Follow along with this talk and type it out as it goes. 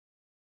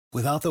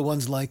Without the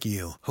ones like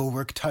you, who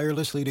work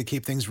tirelessly to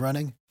keep things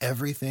running,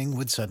 everything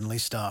would suddenly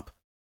stop.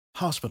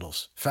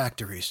 Hospitals,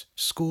 factories,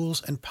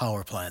 schools, and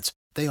power plants,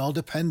 they all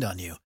depend on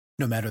you.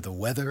 No matter the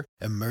weather,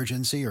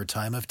 emergency, or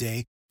time of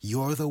day,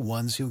 you're the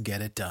ones who get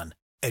it done.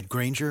 At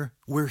Grainger,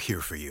 we're here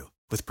for you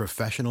with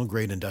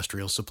professional-grade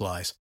industrial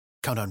supplies.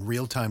 Count on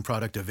real-time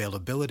product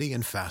availability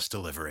and fast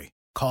delivery.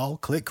 Call,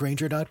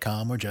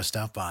 clickgrainger.com, or just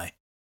stop by.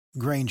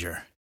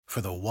 Grainger, for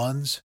the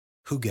ones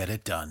who get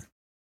it done.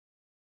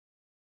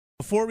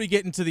 Before we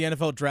get into the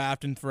NFL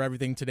draft and for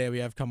everything today we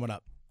have coming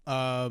up,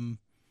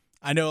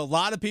 I know a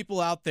lot of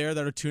people out there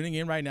that are tuning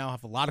in right now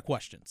have a lot of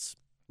questions.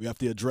 We have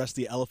to address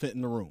the elephant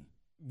in the room.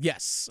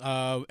 Yes.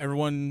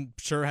 Everyone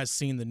sure has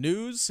seen the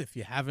news. If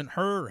you haven't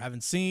heard or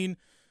haven't seen,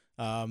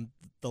 the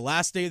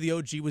last day of the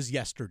OG was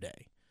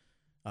yesterday.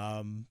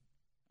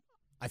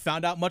 I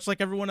found out much like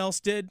everyone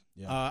else did.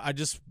 Yeah. I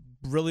just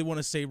really want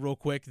to say real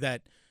quick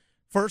that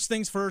first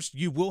things first,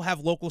 you will have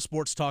local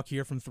sports talk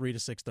here from 3 to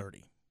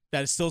 6:30.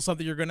 That is still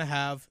something you're going to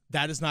have.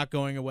 That is not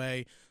going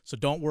away. So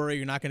don't worry.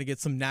 You're not going to get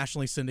some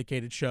nationally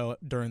syndicated show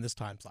during this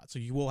time slot. So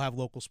you will have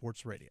local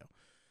sports radio.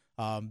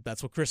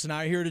 That's what Chris and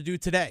I are here to do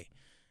today.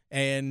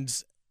 And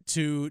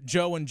to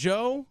Joe and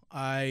Joe,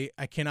 I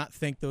cannot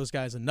thank those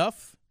guys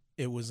enough.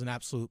 It was an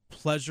absolute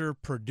pleasure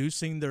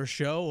producing their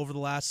show over the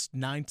last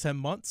 9-10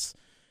 months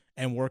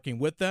and working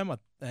with them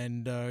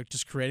and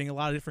just creating a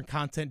lot of different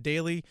content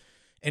daily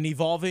and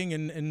evolving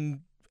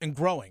and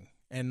growing.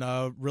 And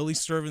really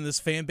serving this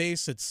fan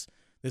base.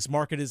 This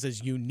market is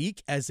as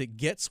unique as it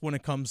gets when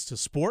it comes to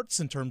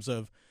sports in terms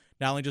of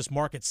not only just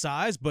market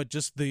size, but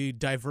just the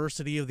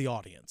diversity of the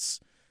audience.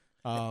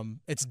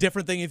 It's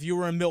different than if you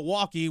were in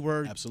Milwaukee,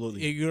 where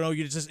absolutely,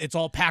 it's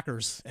all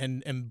Packers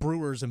and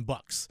Brewers and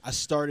Bucks. I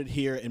started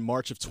here in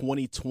March of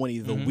 2020,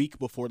 the week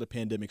before the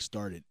pandemic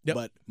started. Yep.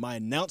 But my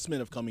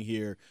announcement of coming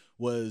here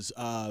was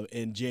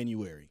in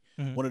January.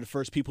 Mm-hmm. One of the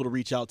first people to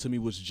reach out to me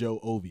was Joe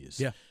Ovius.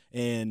 Yeah.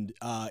 And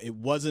it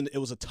was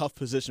a tough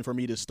position for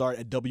me to start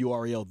at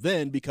WREL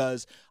then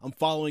because I'm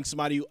following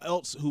somebody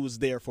else who was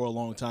there for a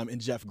long time in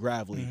Jeff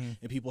Gravely,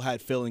 and people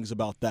had feelings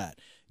about that.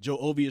 Joe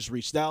Ovius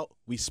reached out.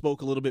 We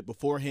spoke a little bit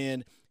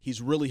beforehand.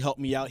 He's really helped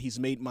me out. He's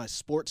made my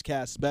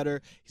sportscast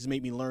better. He's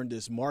made me learn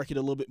this market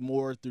a little bit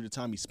more through the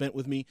time he spent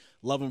with me.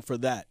 Love him for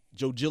that.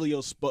 Joe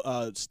Giglio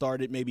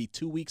started maybe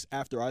 2 weeks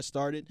after I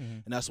started,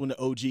 and that's when the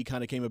OG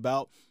kind of came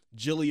about.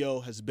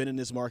 Giglio has been in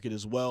this market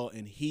as well,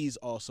 and he's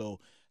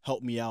also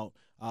helped me out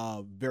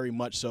very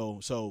much so.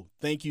 So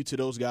thank you to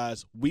those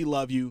guys. We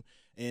love you.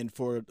 And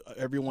for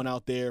everyone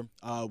out there,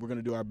 we're going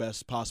to do our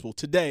best possible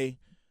today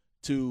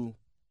to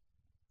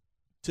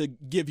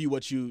give you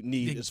what you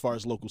need as far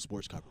as local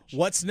sports coverage.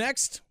 What's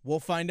next? We'll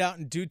find out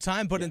in due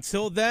time. But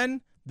until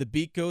then, the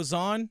beat goes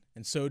on,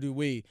 and so do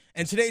we.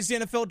 And today's the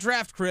NFL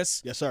draft,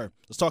 Chris. Yes, sir.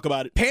 Let's talk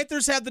about it.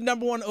 Panthers have the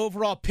number 1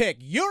 overall pick.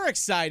 You're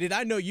excited.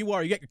 I know you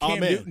are. You got your Cam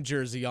Newton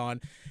jersey on.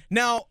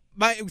 Now,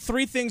 my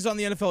 3 things on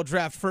the NFL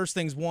draft. First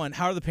things one,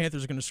 how are the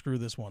Panthers going to screw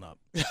this one up?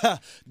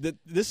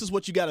 This is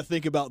what you got to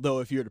think about, though,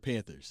 if you're the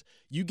Panthers.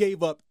 You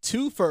gave up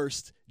 2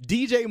 firsts,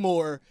 DJ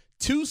Moore,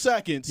 2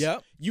 seconds.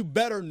 Yep. You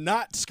better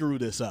not screw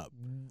this up.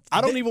 I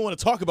don't even want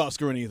to talk about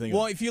screwing anything up.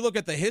 Well, if you look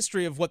at the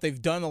history of what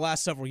they've done the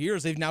last several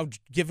years, they've now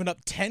given up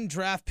 10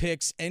 draft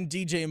picks and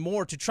DJ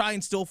Moore to try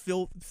and still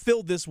fill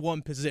this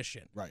one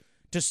position. Right.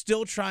 To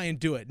still try and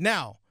do it.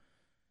 Now,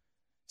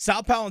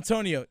 Sal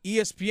Paolantonio,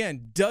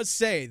 ESPN, does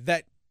say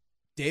that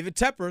David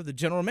Tepper, the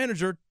general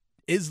manager,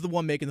 is the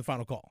one making the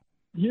final call.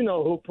 You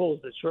know who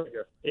pulls the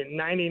trigger in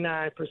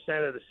 99%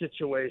 of the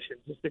situations.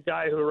 It's the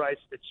guy who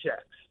writes the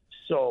checks.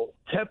 So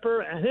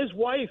Tepper and his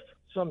wife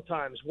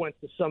sometimes went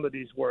to some of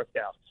these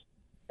workouts.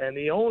 And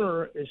the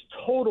owner is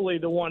totally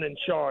the one in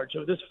charge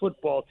of this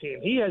football team.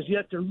 He has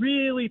yet to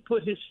really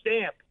put his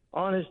stamp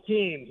on his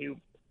team. He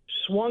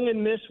swung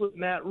and missed with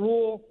Matt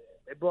Rule.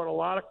 They brought a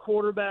lot of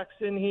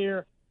quarterbacks in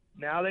here.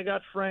 Now they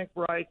got Frank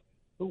Reich,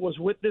 who was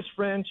with this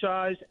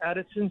franchise at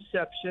its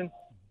inception.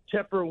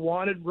 Tepper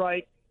wanted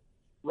Reich.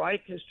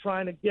 Reich is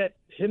trying to get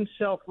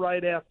himself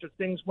right after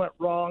things went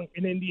wrong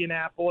in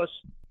Indianapolis.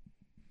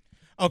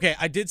 Okay,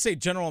 I did say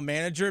general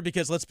manager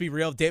because let's be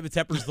real, David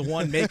Tepper's the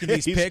one making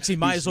these picks. He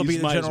might as well be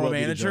the general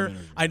manager.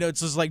 I know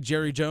it's just like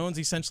Jerry Jones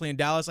essentially in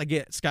Dallas. I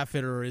get Scott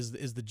Fitterer is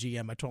the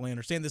GM. I totally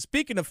understand this.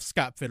 Speaking of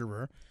Scott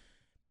Fitterer,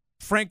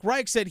 Frank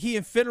Reich said he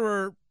and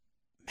Fitterer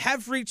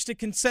have reached a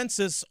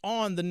consensus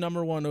on the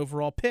number 1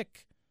 overall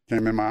pick.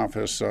 Came in my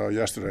office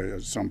yesterday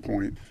at some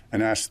point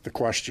and asked the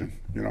question.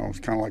 You know, it's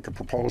kind of like a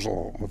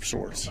proposal of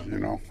sorts, you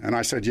know. And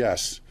I said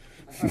yes.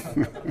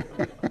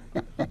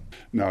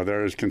 No,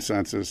 there is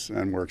consensus,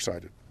 and we're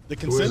excited. The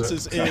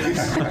consensus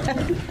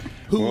is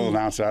we'll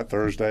announce that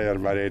Thursday at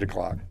about 8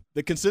 o'clock.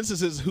 The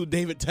consensus is who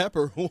David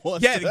Tepper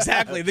wants. Yeah,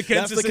 exactly.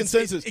 That's the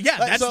consensus.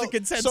 That's the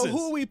consensus. So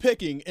who are we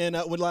picking? And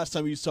when last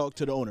time you talked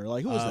to the owner,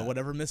 like who was that?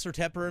 Whatever Mr.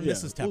 Tepper and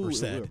Mrs. Tepper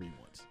said. Whoever he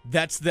wants.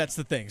 That's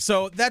the thing.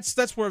 So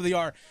that's where they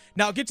are.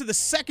 Now I'll get to the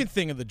second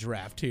thing of the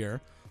draft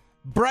here.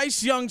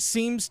 Bryce Young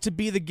seems to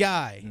be the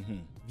guy. Mm-hmm.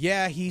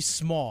 Yeah, he's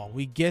small.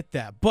 We get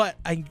that. But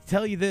I can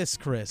tell you this,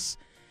 Chris.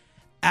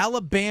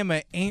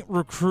 Alabama ain't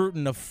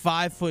recruiting a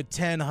 5'10",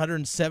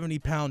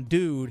 170-pound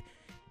dude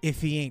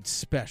if he ain't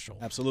special.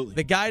 Absolutely.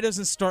 The guy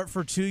doesn't start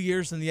for 2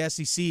 years in the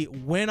SEC,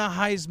 win a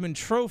Heisman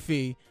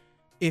Trophy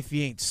if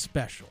he ain't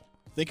special.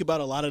 Think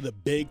about a lot of the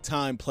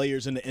big-time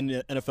players in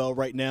the NFL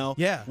right now.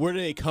 Yeah. Where do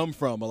they come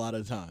from a lot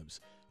of the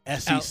times?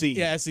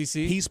 SEC.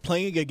 SEC. He's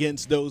playing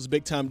against those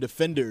big-time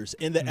defenders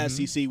in the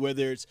SEC,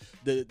 whether it's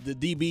the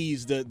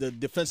DBs, the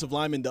defensive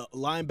linemen, the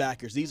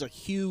linebackers. These are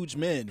huge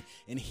men,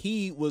 and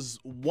he was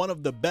one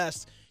of the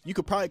best. You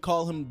could probably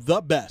call him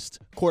the best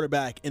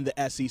quarterback in the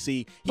SEC.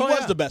 He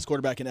was the best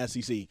quarterback in the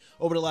SEC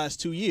over the last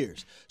 2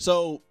 years.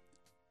 So,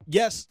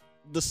 yes,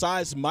 the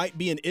size might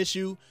be an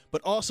issue,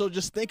 but also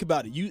just think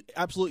about it. You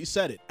absolutely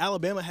said it.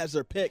 Alabama has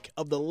their pick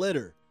of the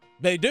litter.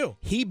 They do.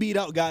 He beat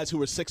out guys who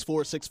were 6'4",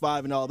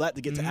 6'5", and all that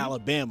to get to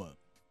Alabama.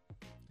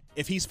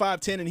 If he's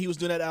 5'10" and he was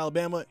doing that at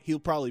Alabama, he'll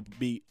probably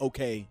be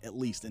okay, at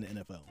least in the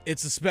NFL.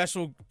 It's a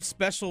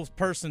special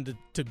person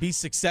to be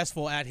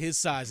successful at his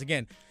size.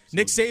 Again,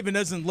 Nick Saban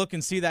doesn't look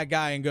and see that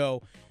guy and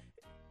go,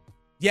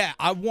 yeah,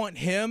 I want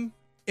him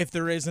if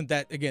there isn't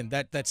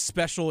that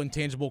special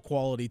intangible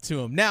quality to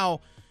him. Now,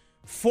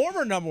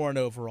 former number 1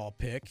 overall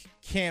pick,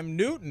 Cam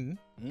Newton,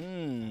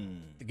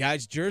 the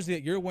guy's jersey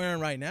that you're wearing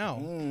right now,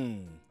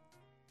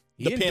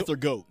 the Panther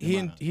GOAT.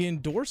 He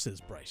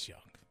endorses Bryce Young.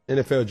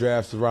 NFL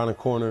draft's around the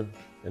corner,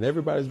 and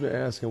everybody's been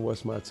asking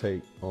what's my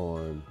take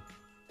on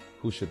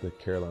who should the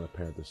Carolina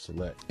Panthers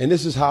select. And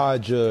this is how I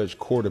judge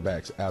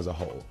quarterbacks as a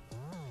whole.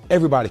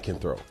 Everybody can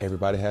throw.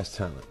 Everybody has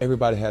talent.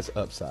 Everybody has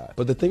upside.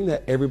 But the thing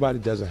that everybody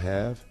doesn't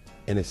have,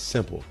 and it's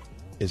simple,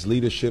 is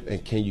leadership,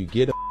 and can you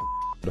get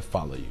to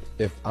follow you.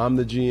 If I'm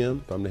the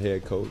GM, if I'm the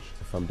head coach,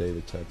 if I'm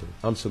David Tepper,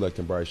 I'm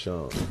selecting Bryce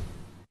Young.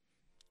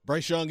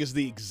 Bryce Young is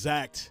the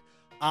exact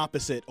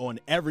opposite on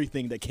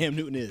everything that Cam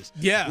Newton is.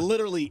 Yeah.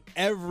 Literally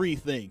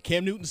everything.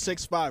 Cam Newton's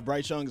 6'5",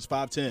 Bryce Young is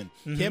 5'10".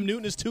 Cam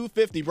Newton is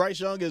 250, Bryce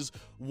Young is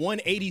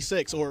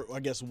 186, or I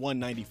guess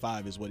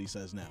 195 is what he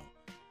says now.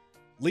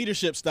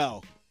 Leadership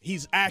style,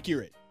 he's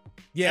accurate.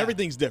 Yeah.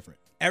 Everything's different.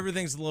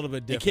 Everything's a little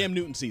bit different. In Cam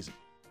Newton season.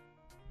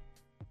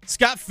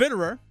 Scott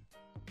Fitterer,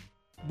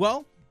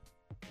 well,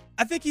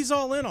 I think he's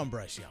all in on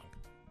Bryce Young.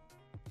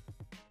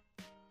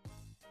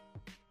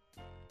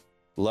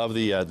 Love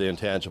the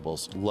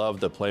intangibles. Love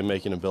the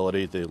playmaking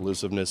ability, the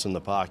elusiveness in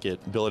the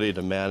pocket, ability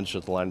to manage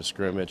at the line of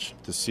scrimmage,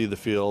 to see the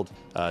field,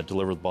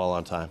 deliver the ball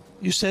on time.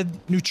 You said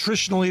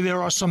nutritionally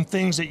there are some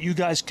things that you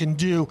guys can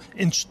do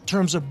in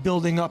terms of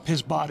building up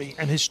his body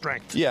and his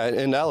strength. Yeah,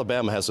 and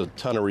Alabama has a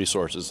ton of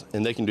resources,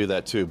 and they can do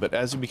that too. But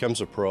as he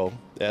becomes a pro,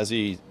 as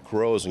he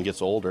grows and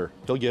gets older,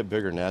 he'll get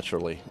bigger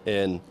naturally.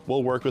 And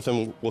we'll work with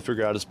him. We'll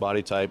figure out his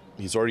body type.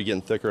 He's already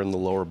getting thicker in the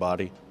lower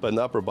body. But in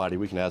the upper body,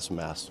 we can add some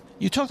mass.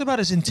 You talked about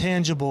his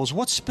intangibles.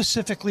 What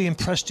specifically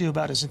impressed you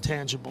about his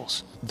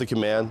intangibles? The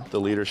command, the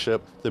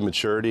leadership, the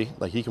maturity.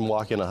 Like, he can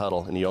walk in a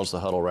huddle, and he owns the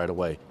huddle right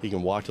away. He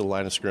can walk to the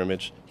line of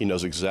scrimmage. He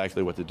knows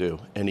exactly what to do,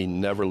 and he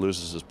never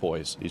loses his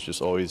poise. He's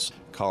just always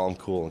calm,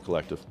 cool, and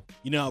collective.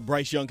 You know how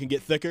Bryce Young can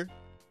get thicker?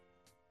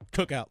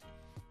 Cookout.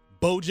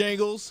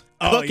 Bojangles,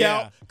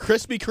 Cookout,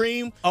 Krispy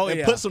Kreme,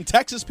 and put some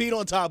Texas Pete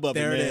on top of it,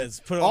 There man. it is.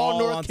 Put it all all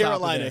North on top of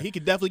Carolina. there. He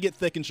could definitely get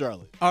thick in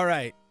Charlotte. All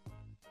right.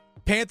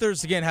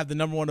 Panthers, again, have the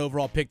number 1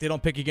 overall pick. They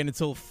don't pick again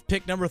until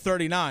pick number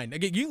 39.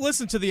 Again, you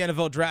listen to the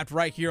NFL Draft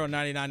right here on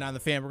 99.9 The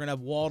Fan. We're going to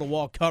have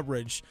wall-to-wall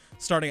coverage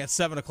starting at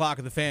 7 o'clock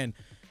at The Fan.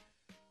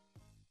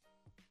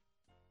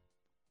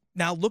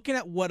 Now, looking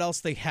at what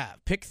else they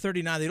have, pick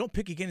 39, they don't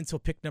pick again until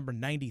pick number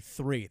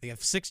 93. They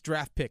have 6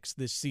 draft picks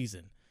this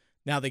season.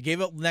 Now, they gave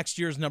up next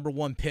year's number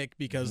 1 pick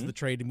because of the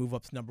trade to move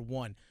up to number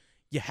 1.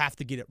 You have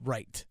to get it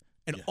right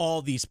in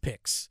all these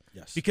picks.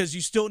 Yes. Because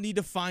you still need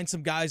to find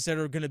some guys that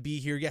are going to be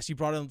here. Yes, you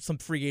brought in some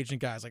free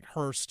agent guys like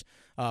Hurst,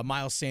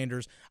 Miles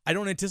Sanders. I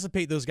don't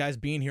anticipate those guys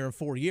being here in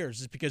 4 years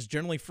just because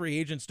generally free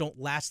agents don't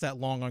last that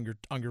long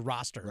on your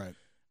roster. Right.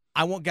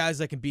 I want guys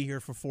that can be here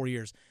for 4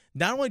 years.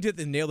 Not only did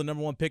they nail the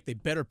number 1 pick, they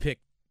better pick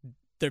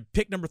their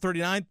pick number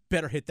 39,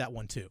 better hit that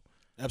one too.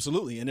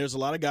 Absolutely, and there's a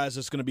lot of guys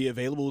that's going to be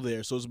available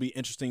there, so it'll be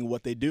interesting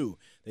what they do.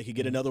 They could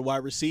get another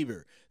wide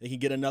receiver. They can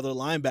get another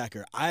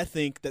linebacker. I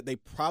think that they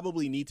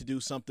probably need to do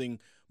something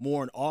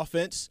more on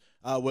offense,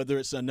 whether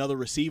it's another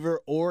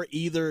receiver or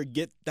either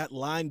get that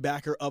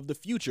linebacker of the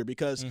future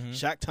because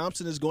Shaq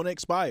Thompson is going to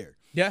expire.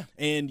 Yeah.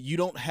 And you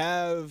don't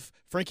have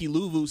Frankie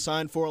Louvu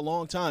signed for a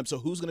long time, so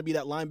who's going to be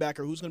that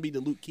linebacker? Who's going to be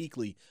the Luke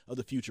Kuechly of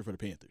the future for the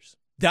Panthers?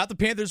 Doubt the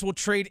Panthers will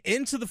trade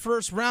into the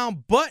first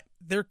round, but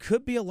there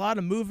could be a lot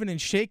of moving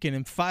and shaking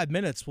in 5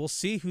 minutes. We'll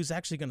see who's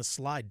actually going to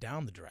slide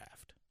down the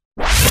draft.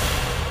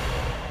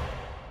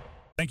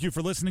 Thank you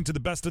for listening to the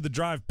Best of the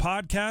Drive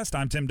podcast.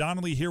 I'm Tim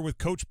Donnelly here with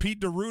Coach Pete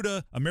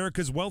D'Arruda,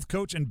 America's wealth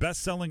coach and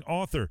best-selling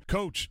author.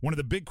 Coach, one of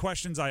the big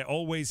questions I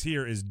always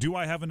hear is, do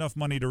I have enough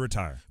money to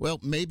retire? Well,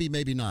 maybe,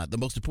 maybe not. The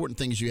most important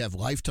thing is you have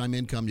lifetime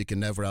income you can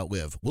never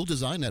outlive. We'll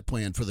design that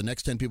plan for the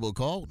next 10 people who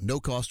call. No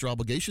cost or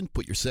obligation.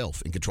 Put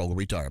yourself in control of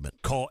retirement.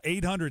 Call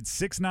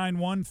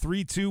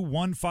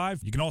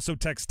 800-691-3215. You can also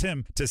text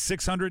Tim to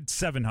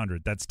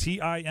 600-700. That's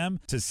TIM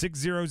to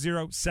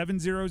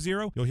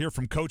 600-700. You'll hear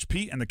from Coach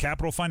Pete and the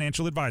Capital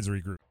Financial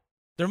Advisory Group.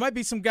 There might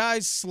be some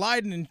guys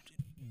sliding and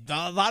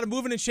a lot of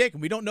moving and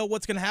shaking. We don't know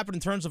what's going to happen in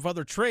terms of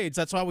other trades.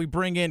 That's why we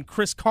bring in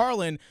Chris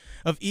Carlin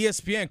of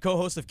ESPN,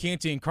 co-host of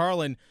Canty and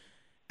Carlin,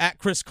 at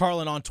Chris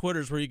Carlin on Twitter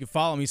is where you can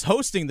follow him. He's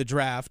hosting the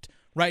draft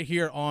right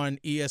here on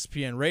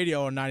ESPN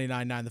Radio on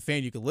 99.9 The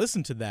Fan. You can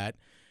listen to that.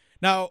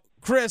 Now,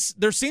 Chris,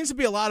 there seems to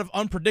be a lot of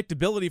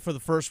unpredictability for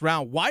the first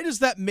round. Why does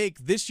that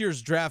make this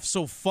year's draft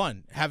so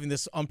fun, having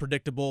this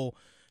unpredictable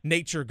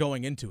nature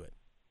going into it?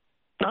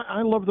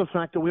 I love the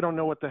fact that we don't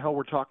know what the hell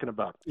we're talking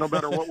about, no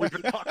matter what we've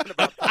been talking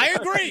about. I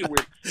agree.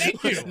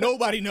 Thank you.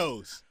 Nobody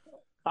knows.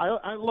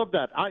 I love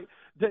that. As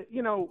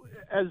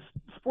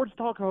sports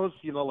talk hosts,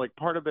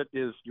 part of it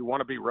is you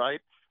want to be right,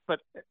 but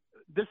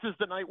this is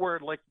the night where,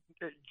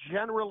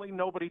 generally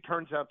nobody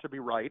turns out to be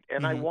right,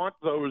 and I want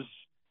those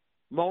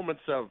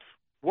moments of,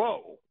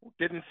 whoa,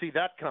 didn't see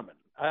that coming.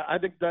 I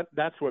think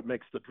that's what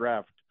makes the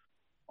draft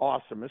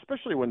awesome,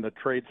 especially when the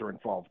trades are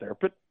involved there.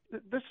 But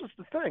this is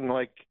the thing,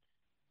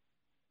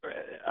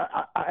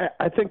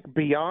 I think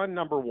beyond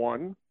number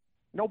one,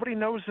 nobody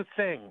knows a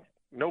thing.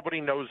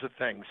 Nobody knows a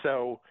thing.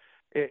 So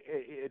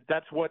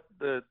that's what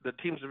the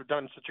teams have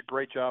done such a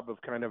great job of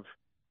kind of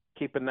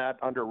keeping that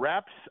under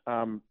wraps.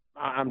 I'm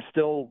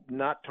still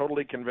not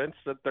totally convinced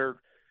that they're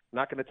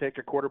not going to take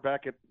a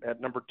quarterback at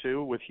number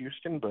 2 with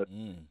Houston, but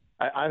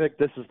I think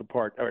this is the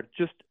part. Or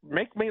just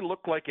make me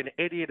look like an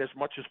idiot as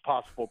much as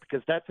possible,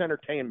 because that's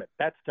entertainment.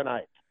 That's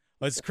tonight.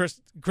 It's Chris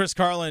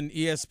Carlin,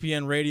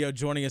 ESPN Radio,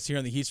 joining us here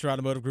on the Heister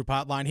Automotive Group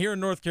hotline. Here in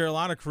North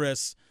Carolina,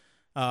 Chris,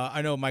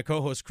 I know my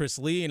co-host Chris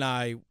Lee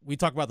and we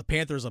talk about the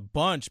Panthers a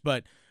bunch,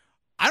 but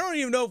I don't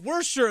even know if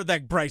we're sure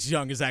that Bryce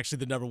Young is actually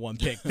the number 1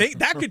 pick.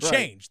 That could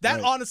change.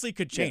 That honestly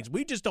could change. Yeah.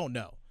 We just don't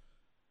know.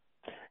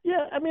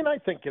 Yeah, I mean, I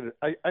think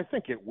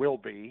it will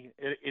be.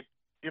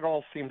 It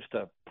all seems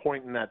to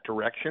point in that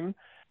direction.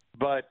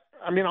 But,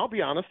 I mean, I'll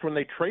be honest, when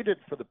they traded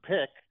for the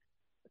pick,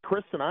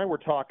 Chris and I were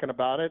talking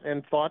about it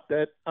and thought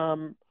that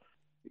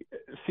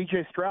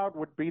C.J. Stroud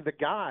would be the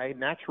guy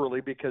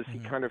naturally, because he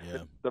kind of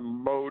fit the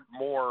mode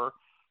more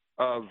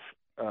of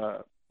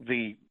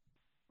the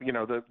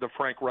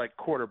Frank Reich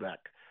quarterback.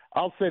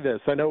 I'll say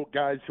this. I know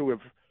guys who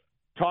have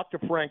talked to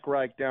Frank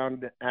Reich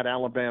down at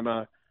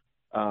Alabama,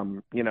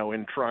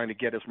 in trying to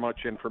get as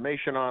much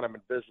information on him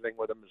and visiting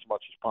with him as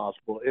much as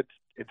possible.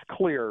 It's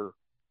clear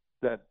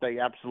that they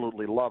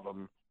absolutely love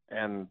him,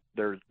 and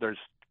there's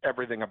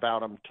everything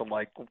about him to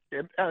like.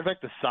 I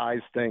think the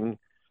size thing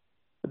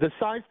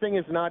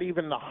is not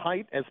even the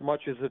height as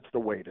much as it's the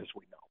weight, as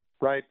we know,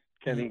 right?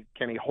 Can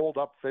he hold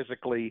up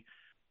physically?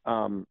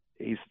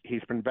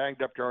 He's been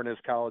banged up during his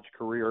college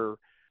career.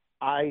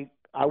 I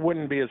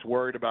wouldn't be as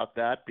worried about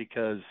that,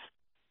 because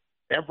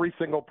every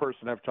single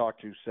person I've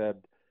talked to said,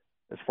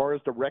 as far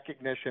as the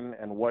recognition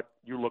and what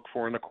you look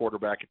for in a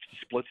quarterback, it's the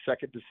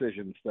split-second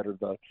decisions that are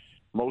the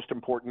most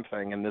important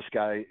thing, and this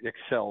guy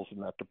excels in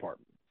that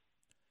department.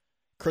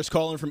 Chris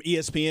Carlin from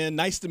ESPN.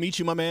 Nice to meet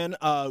you, my man.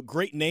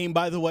 Great name,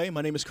 by the way.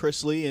 My name is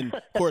Chris Lee, and,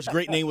 of course,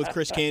 great name with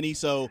Chris Canty.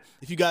 So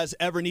if you guys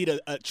ever need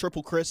a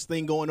triple Chris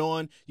thing going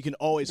on, you can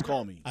always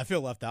call me. I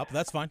feel left out, but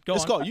that's fine.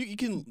 Let's go. You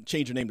can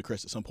change your name to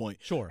Chris at some point.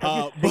 Sure.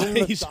 Have you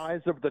seen the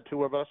size of the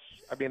two of us?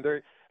 I mean,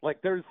 there's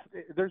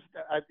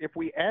if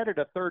we added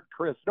a third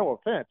Chris, no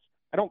offense,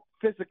 I don't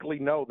physically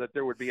know that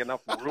there would be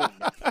enough room.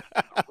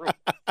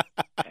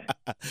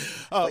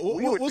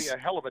 We would be a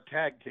hell of a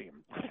tag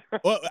team.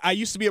 Well, I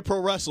used to be a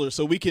pro wrestler,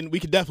 so we can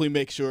definitely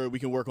make sure we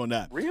can work on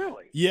that.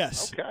 Really?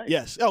 Yes. Okay.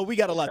 Yes. Oh, we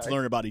got a lot to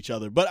learn about each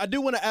other. But I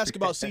do want to ask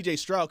about C.J.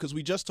 Stroud, because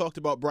we just talked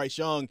about Bryce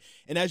Young,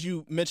 and as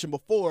you mentioned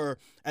before,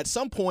 at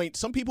some point,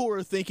 some people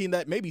were thinking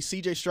that maybe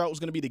C.J. Stroud was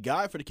going to be the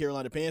guy for the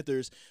Carolina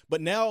Panthers.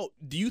 But now,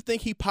 do you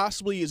think he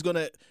possibly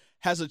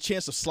has a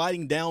chance of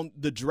sliding down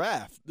the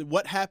draft?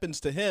 What happens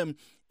to him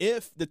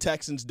if the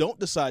Texans don't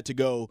decide to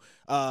go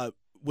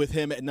with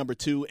him at number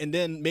 2, and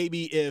then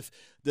maybe if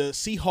the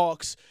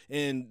Seahawks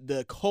and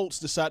the Colts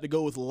decide to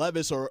go with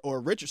Levis or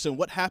Richardson,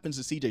 what happens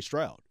to C.J.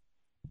 Stroud?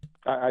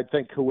 I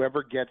think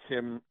whoever gets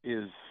him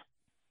you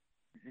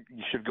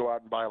should go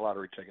out and buy a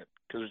lottery ticket,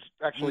 because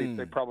actually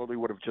they probably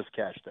would have just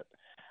cashed it.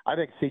 I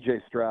think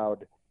C.J.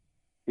 Stroud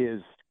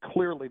is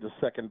clearly the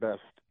second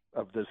best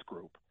of this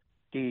group.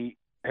 He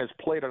has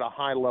played at a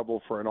high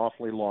level for an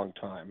awfully long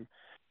time.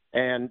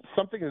 And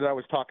something that I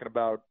was talking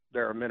about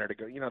there a minute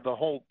ago, the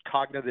whole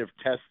cognitive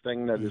test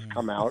thing that has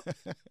come out.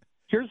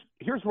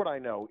 Here's what I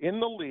know. In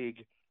the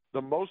league,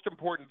 the most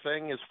important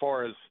thing as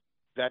far as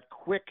that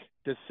quick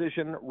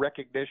decision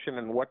recognition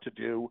and what to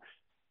do,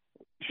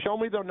 show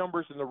me the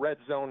numbers in the red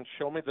zone.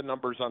 Show me the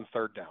numbers on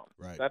third down.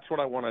 Right. That's what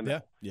I want to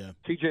know. Yeah.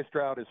 C.J.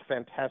 Stroud is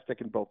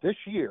fantastic in both. This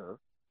year,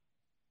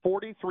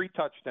 23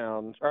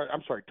 touchdowns,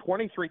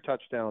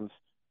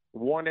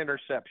 1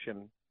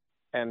 interception,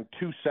 and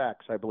 2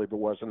 sacks, I believe it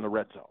was, in the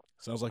red zone.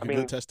 Sounds like a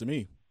good test to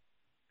me.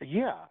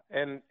 Yeah,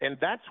 and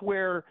that's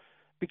where,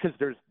 because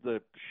there's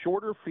the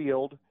shorter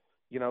field,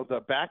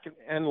 the back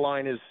end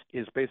line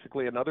is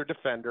basically another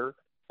defender,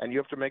 and you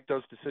have to make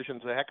those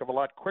decisions a heck of a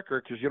lot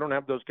quicker because you don't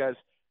have those guys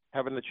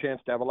having the chance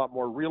to have a lot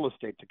more real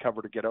estate to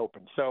cover to get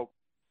open. So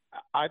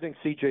I think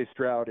C.J.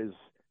 Stroud is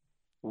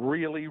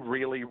really,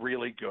 really,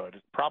 really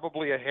good.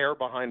 Probably a hair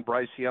behind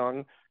Bryce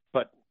Young,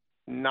 but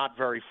not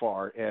very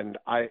far. And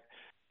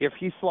if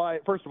he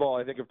slides, first of all,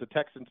 I think if the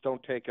Texans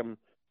don't take him,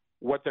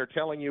 what they're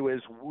telling you is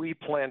we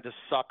plan to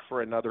suck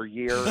for another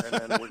year, and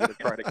then we're going to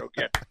try to go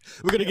get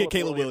we're going to get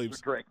Caleb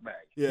Williams, Drake May.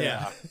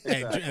 Yeah.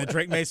 Exactly. And the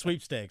Drake May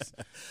sweepstakes.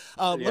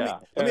 Let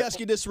me ask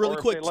you this really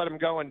quick. If they let him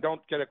go and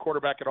don't get a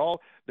quarterback at all,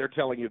 they're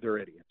telling you they're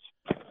idiots.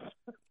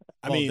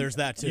 I mean, there's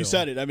that too. You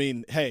said it. I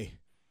mean, hey,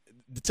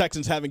 the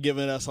Texans haven't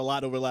given us a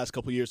lot over the last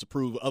couple of years to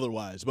prove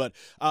otherwise. But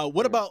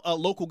what about a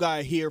local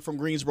guy here from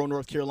Greensboro,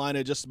 North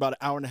Carolina, just about an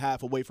hour and a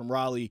half away from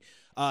Raleigh,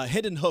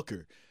 Hendon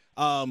Hooker?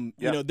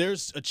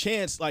 There's a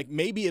chance, like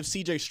maybe if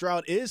C.J.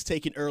 Stroud is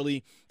taken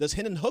early, does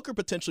Hendon Hooker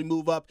potentially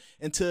move up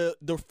into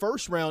the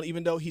first round,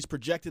 even though he's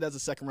projected as a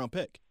second-round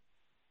pick?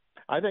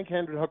 I think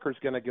Hendon Hooker's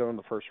going to go in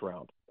the first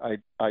round.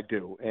 I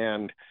do.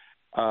 And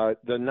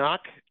the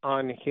knock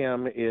on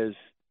him is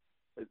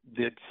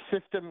the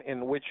system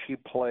in which he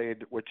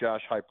played with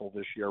Josh Heupel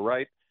this year,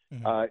 right?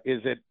 Mm-hmm.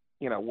 Is it,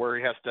 where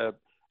he has to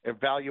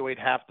evaluate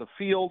half the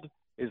field?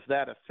 Is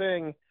that a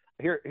thing?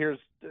 Here's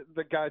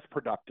the guy's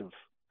productive.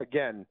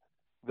 Again,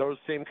 those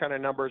same kind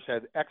of numbers,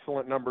 had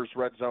excellent numbers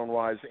red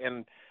zone-wise.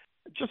 And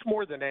just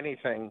more than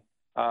anything,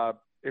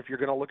 if you're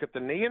going to look at the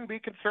knee and be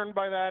concerned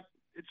by that,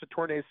 it's a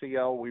torn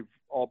ACL. We've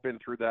all been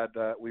through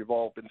that. We've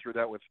all been through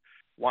that with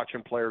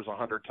watching players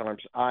 100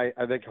 times. I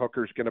think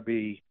Hooker's going to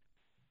be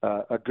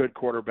a good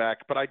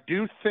quarterback. But I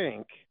do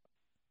think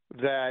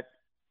that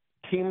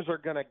teams are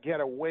going to get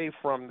away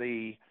from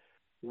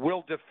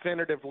we'll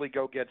definitively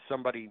go get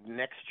somebody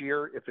next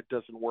year if it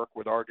doesn't work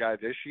with our guy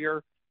this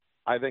year.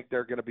 I think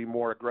they're going to be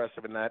more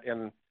aggressive in that.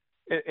 And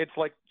it's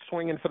like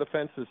swinging for the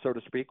fences, so to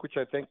speak, which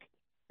I think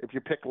if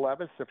you pick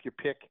Levis, if you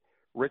pick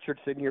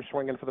Richardson, you're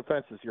swinging for the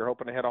fences. You're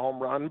hoping to hit a home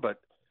run, but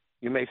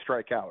you may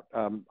strike out.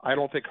 I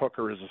don't think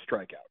Hooker is a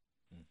strikeout.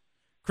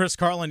 Chris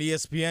Carlin,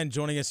 ESPN,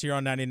 joining us here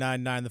on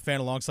 99.9 The Fan,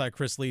 alongside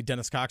Chris Lee.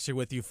 Dennis Cox here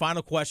with you.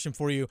 Final question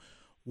for you.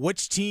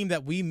 Which team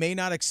that we may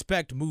not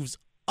expect moves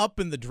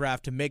up in the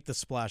draft to make the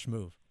splash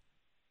move?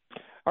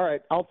 All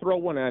right, I'll throw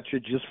one at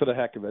you just for the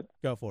heck of it.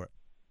 Go for it.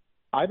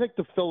 I think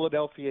the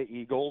Philadelphia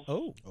Eagles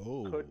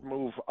could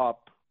move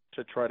up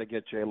to try to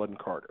get Jalen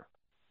Carter.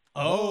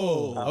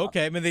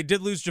 Okay. I mean, they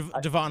did lose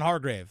Javon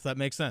Hargrave. That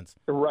makes sense.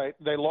 Right.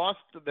 They lost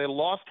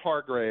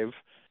Hargrave.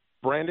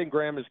 Brandon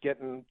Graham is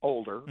getting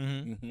older.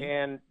 Mm-hmm.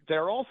 And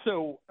they're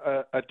also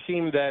a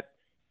team that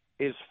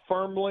is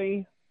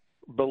firmly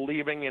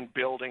believing in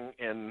building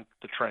in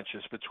the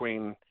trenches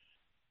between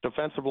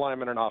defensive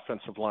linemen and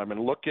offensive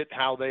linemen. Look at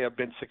how they have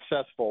been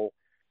successful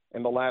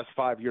in the last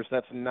 5 years.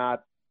 That's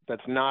not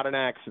an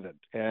accident.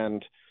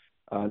 And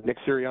Nick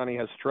Sirianni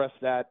has stressed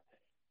that.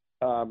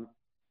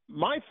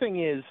 My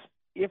thing is,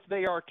 if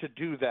they are to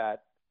do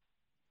that,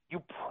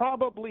 you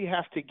probably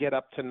have to get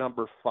up to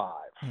number 5,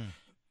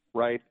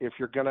 right? If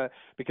you're going to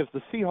 – because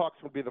the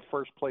Seahawks would be the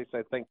first place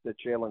I think that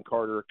Jalen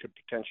Carter could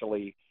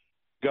potentially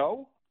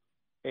go,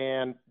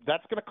 and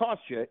that's going to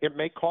cost you. It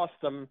may cost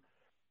them,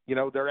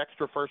 their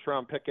extra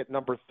first-round pick at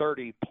number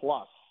 30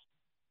 plus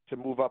to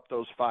move up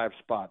those 5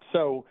 spots.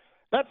 So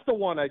that's the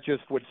one I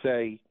just would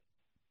say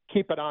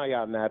keep an eye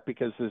on that,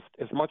 because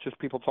as much as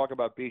people talk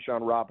about Bijan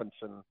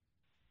Robinson,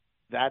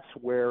 that's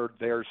where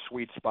their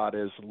sweet spot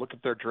is. Look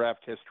at their draft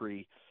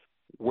history.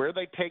 Where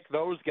they take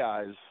those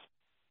guys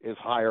is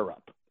higher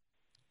up.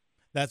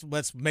 That's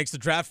what makes the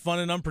draft fun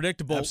and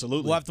unpredictable.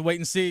 Absolutely. We'll have to wait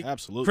and see.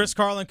 Absolutely. Chris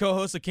Carlin,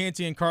 co-host of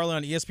Canty and Carlin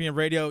on ESPN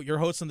Radio. Your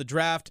host on the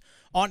draft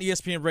on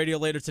ESPN Radio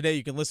later today.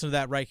 You can listen to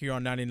that right here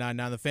on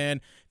 99.9 The Fan.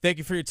 Thank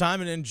you for your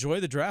time and enjoy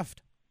the draft.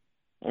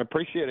 I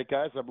appreciate it,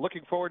 guys. I'm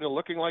looking forward to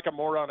looking like a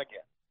moron again.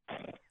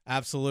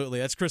 Absolutely.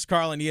 That's Chris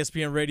Carlin,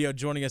 ESPN Radio,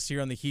 joining us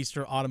here on the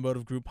Heister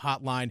Automotive Group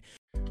hotline.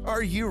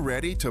 Are you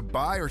ready to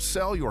buy or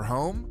sell your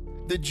home?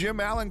 The Jim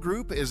Allen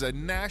Group is a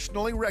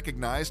nationally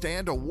recognized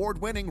and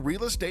award-winning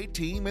real estate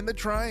team in the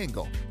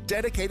Triangle,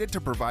 dedicated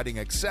to providing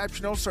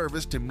exceptional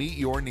service to meet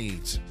your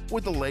needs.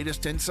 With the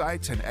latest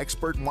insights and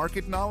expert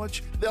market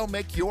knowledge, they'll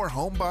make your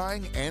home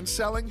buying and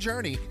selling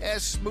journey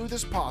as smooth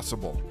as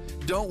possible.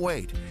 Don't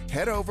wait.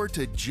 Head over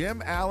to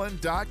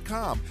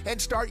jimallen.com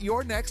and start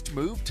your next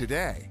move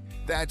today.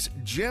 That's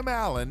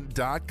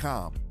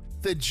jimallen.com.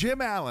 The Jim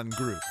Allen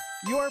Group,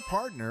 your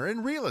partner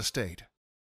in real estate.